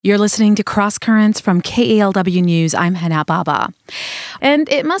You're listening to Cross Currents from KALW News. I'm Hana Baba. And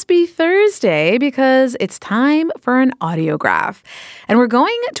it must be Thursday because it's time for an audiograph. And we're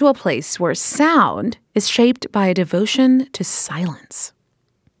going to a place where sound is shaped by a devotion to silence.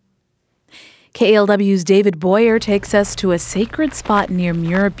 KALW's David Boyer takes us to a sacred spot near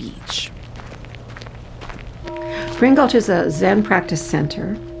Muir Beach. Green Gulch is a Zen practice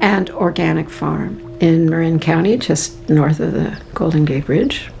center and organic farm in Marin County, just north of the Golden Gate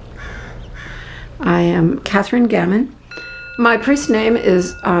Bridge. I am Catherine Gammon. My priest name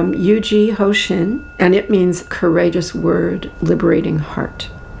is Yuji Hoshin, and it means courageous word, liberating heart.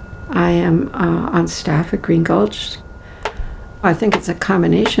 I am on staff at Green Gulch. I think it's a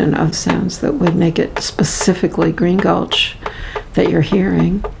combination of sounds that would make it specifically Green Gulch that you're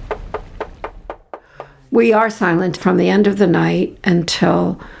hearing. We are silent from the end of the night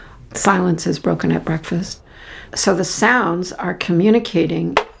until silence is broken at breakfast. So the sounds are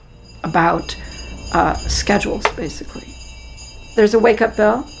communicating about schedules, basically. There's a wake-up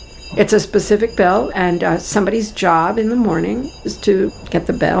bell. It's a specific bell, and somebody's job in the morning is to get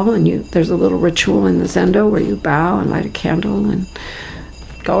the bell, and there's a little ritual in the Zendo where you bow and light a candle and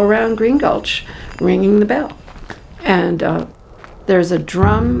go around Green Gulch ringing the bell. And there's a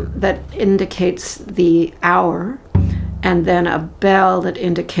drum that indicates the hour, and then a bell that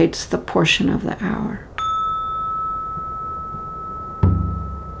indicates the portion of the hour.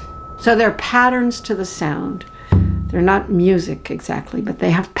 So there are patterns to the sound. They're not music exactly, but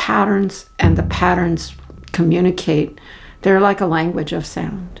they have patterns, and the patterns communicate. They're like a language of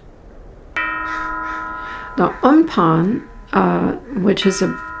sound. The umpan, which is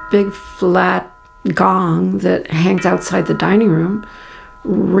a big flat gong that hangs outside the dining room,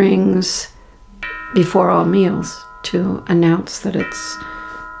 rings before all meals to announce that it's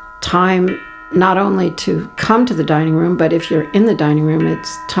time not only to come to the dining room, but if you're in the dining room,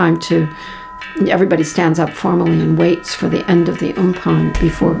 it's time to, everybody stands up formally and waits for the end of the umpan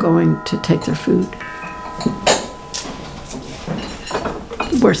before going to take their food.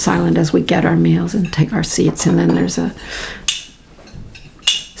 We're silent as we get our meals and take our seats, and then there's a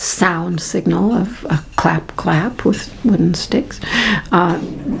sound signal of a clap, clap with wooden sticks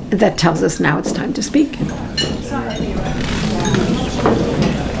that tells us now it's time to speak.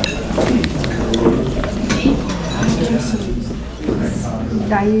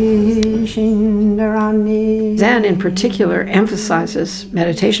 Zen in particular emphasizes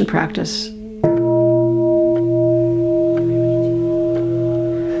meditation practice.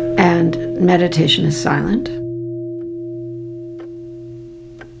 And meditation is silent.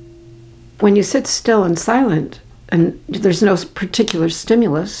 When you sit still and silent, and there's no particular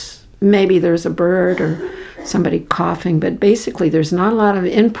stimulus, maybe there's a bird or somebody coughing, but basically there's not a lot of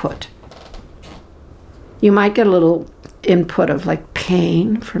input. You might get a little input of like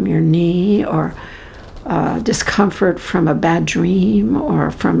pain from your knee, or discomfort from a bad dream, or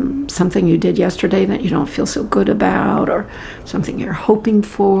from something you did yesterday that you don't feel so good about, or something you're hoping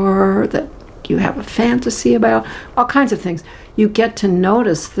for that you have a fantasy about, all kinds of things. You get to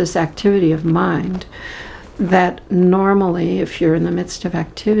notice this activity of mind that normally, if you're in the midst of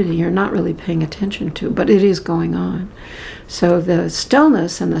activity, you're not really paying attention to, but it is going on. So the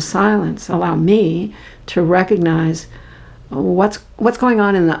stillness and the silence allow me to recognize what's going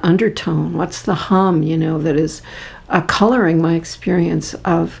on in the undertone, what's the hum, that is coloring my experience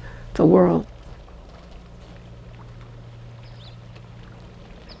of the world.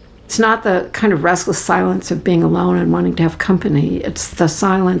 It's not the kind of restless silence of being alone and wanting to have company. It's the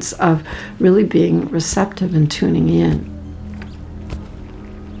silence of really being receptive and tuning in.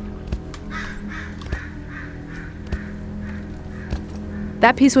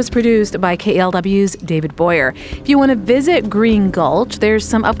 That piece was produced by KALW's David Boyer. If you want to visit Green Gulch, there's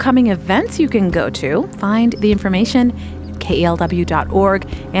some upcoming events you can go to. Find the information at kalw.org.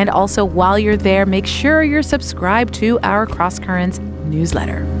 And also, while you're there, make sure you're subscribed to our Cross Currents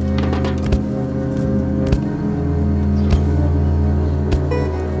newsletter.